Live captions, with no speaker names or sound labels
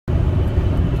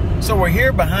So we're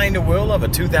here behind the wheel of a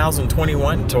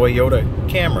 2021 Toyota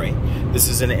Camry. This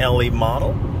is an LE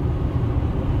model.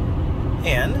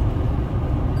 And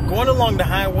going along the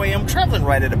highway, I'm traveling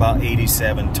right at about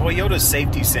 87. Toyota's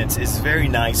safety sense is very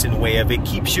nice in a way of it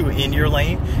keeps you in your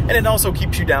lane, and it also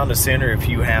keeps you down the center if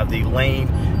you have the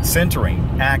lane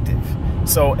centering active.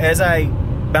 So as I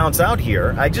bounce out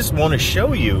here, I just want to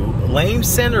show you lane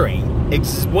centering,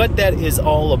 what that is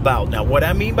all about. Now, what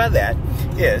I mean by that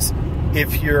is,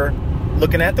 if you're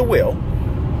looking at the wheel,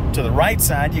 to the right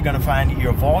side, you're going to find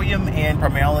your volume and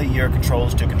primarily your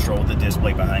controls to control the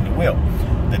display behind the wheel.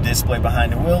 The display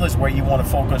behind the wheel is where you want to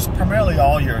focus primarily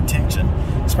all your attention,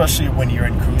 especially when you're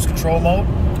in cruise control mode,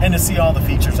 and to see all the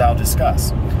features I'll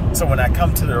discuss. So when I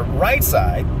come to the right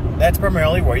side, that's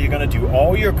primarily where you're going to do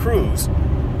all your cruise,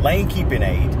 lane keeping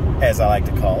aid, as I like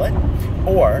to call it,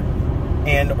 or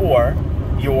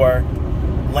your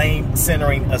lane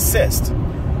centering assist.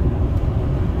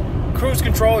 Cruise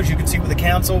control, as you can see with the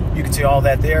console, you can see all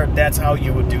that there. That's how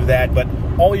you would do that, but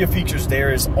all your features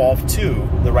there is off to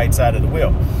the right side of the wheel.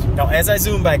 Now, as I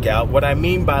zoom back out, what I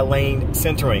mean by lane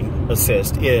centering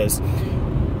assist is,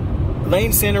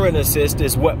 lane centering assist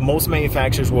is what most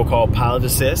manufacturers will call pilot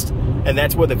assist, and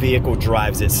that's where the vehicle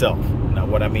drives itself. Now,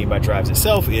 what I mean by drives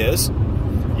itself is,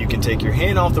 you can take your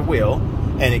hand off the wheel,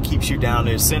 and it keeps you down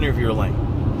in the center of your lane.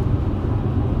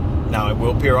 Now, it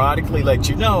will periodically let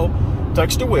you know,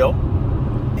 touch the wheel,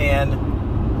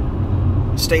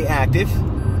 and stay active.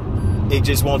 It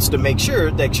just wants to make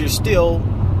sure that you're still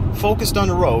focused on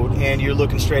the road and you're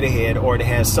looking straight ahead, or it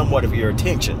has somewhat of your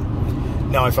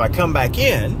attention. Now, if I come back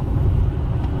in,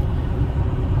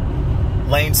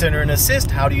 lane center and assist,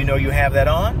 how do you know you have that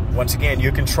on? Once again,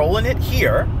 you're controlling it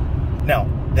here. Now,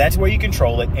 that's where you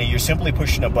control it, and you're simply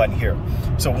pushing a button here.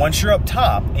 So once you're up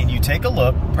top and you take a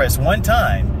look, press one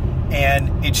time,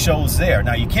 and it shows there.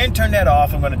 Now, you can turn that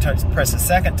off. I'm going to press a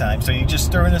second time. So you just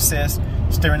stir and assist.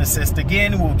 Stir and assist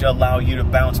again will allow you to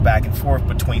bounce back and forth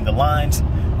between the lines.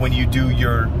 When you do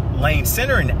your lane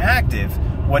centering active,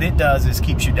 what it does is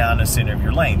keeps you down the center of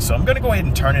your lane. So I'm going to go ahead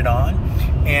and turn it on.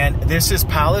 And this is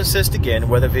pilot assist again,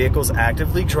 where the vehicle's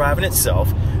actively driving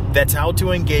itself. That's how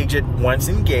to engage it. Once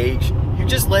engaged, you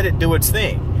just let it do its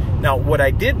thing. Now, what I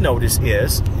did notice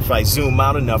is, if I zoom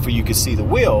out enough where you can see the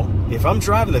wheel, if I'm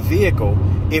driving the vehicle,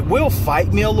 it will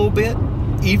fight me a little bit,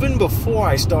 even before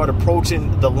I start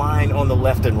approaching the line on the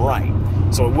left and right.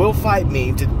 So it will fight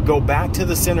me to go back to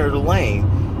the center of the lane,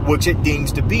 which it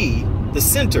deems to be the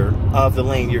center of the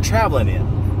lane you're traveling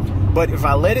in. But if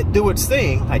I let it do its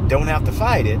thing, I don't have to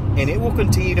fight it, and it will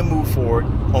continue to move forward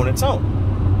on its own.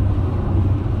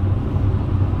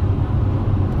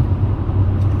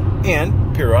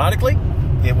 And periodically,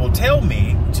 it will tell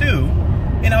me to,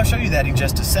 and I'll show you that in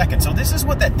just a second. So this is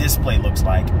what that display looks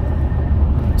like.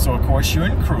 So of course you're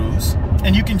in cruise,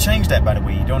 and you can change that, by the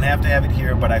way. You don't have to have it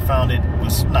here, but I found it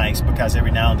was nice because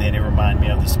every now and then it reminded me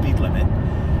of the speed limit.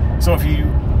 So if you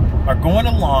are going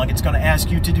along, it's going to ask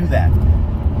you to do that.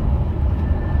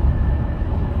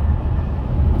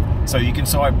 So you can,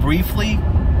 so I briefly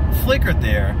flickered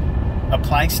there,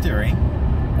 apply steering,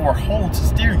 or hold the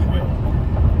steering wheel.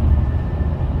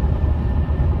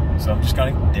 So I'm just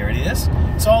going to, there it is.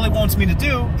 So all it wants me to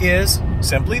do is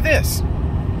simply this.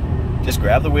 Just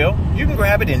grab the wheel. You can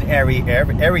grab it in every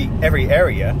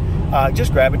area.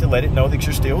 Just grab it to let it know that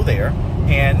you're still there.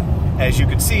 And as you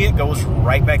can see, it goes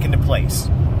right back into place.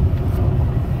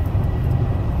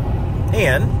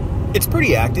 And it's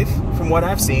pretty active from what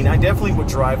I've seen. I definitely would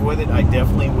drive with it. I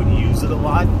definitely would use it a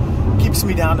lot. Keeps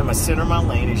me down to my center of my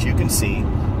lane, as you can see.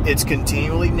 It's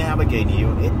continually navigating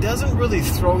you. It doesn't really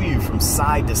throw you from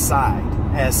side to side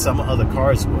as some other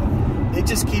cars would. It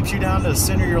just keeps you down to the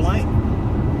center of your lane.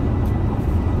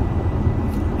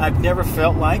 I've never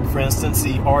felt like, for instance,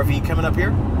 the RV coming up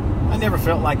here, I never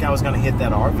felt like I was going to hit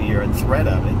that RV or a threat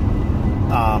of it.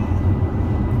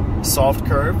 Soft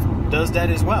curve does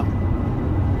that as well.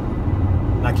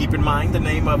 Now keep in mind, the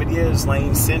name of it is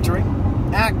lane centering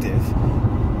active,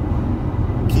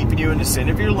 keeping you in the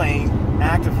center of your lane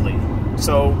actively,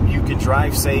 so you can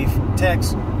drive safe,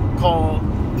 text, call,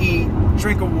 eat,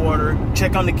 drink of water,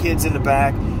 check on the kids in the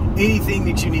back, anything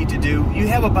that you need to do. You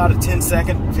have about a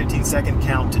 10-second, 15-second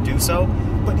count to do so,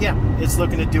 but yeah, it's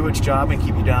looking to do its job and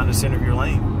keep you down the center of your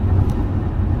lane.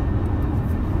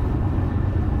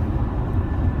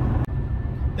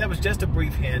 That was just a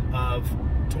brief hint of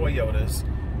Toyota's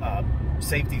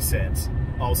safety sense,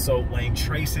 also lane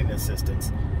tracing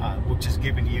assistance, which is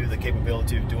giving you the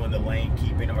capability of doing the lane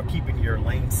keeping or keeping your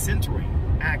lane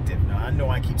centering active. Now, I know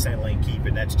I keep saying lane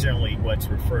keeping. That's generally what's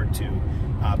referred to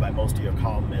by most of your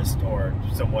columnists or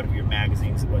somewhat of your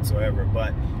magazines whatsoever.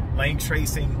 But lane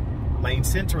tracing Lane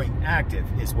centering active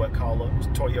is what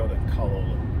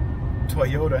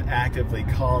Toyota actively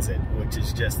calls it, which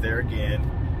is just there again,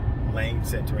 lane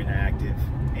centering active,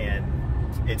 and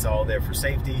it's all there for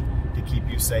safety, to keep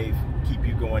you safe, keep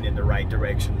you going in the right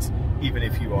directions, even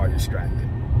if you are distracted.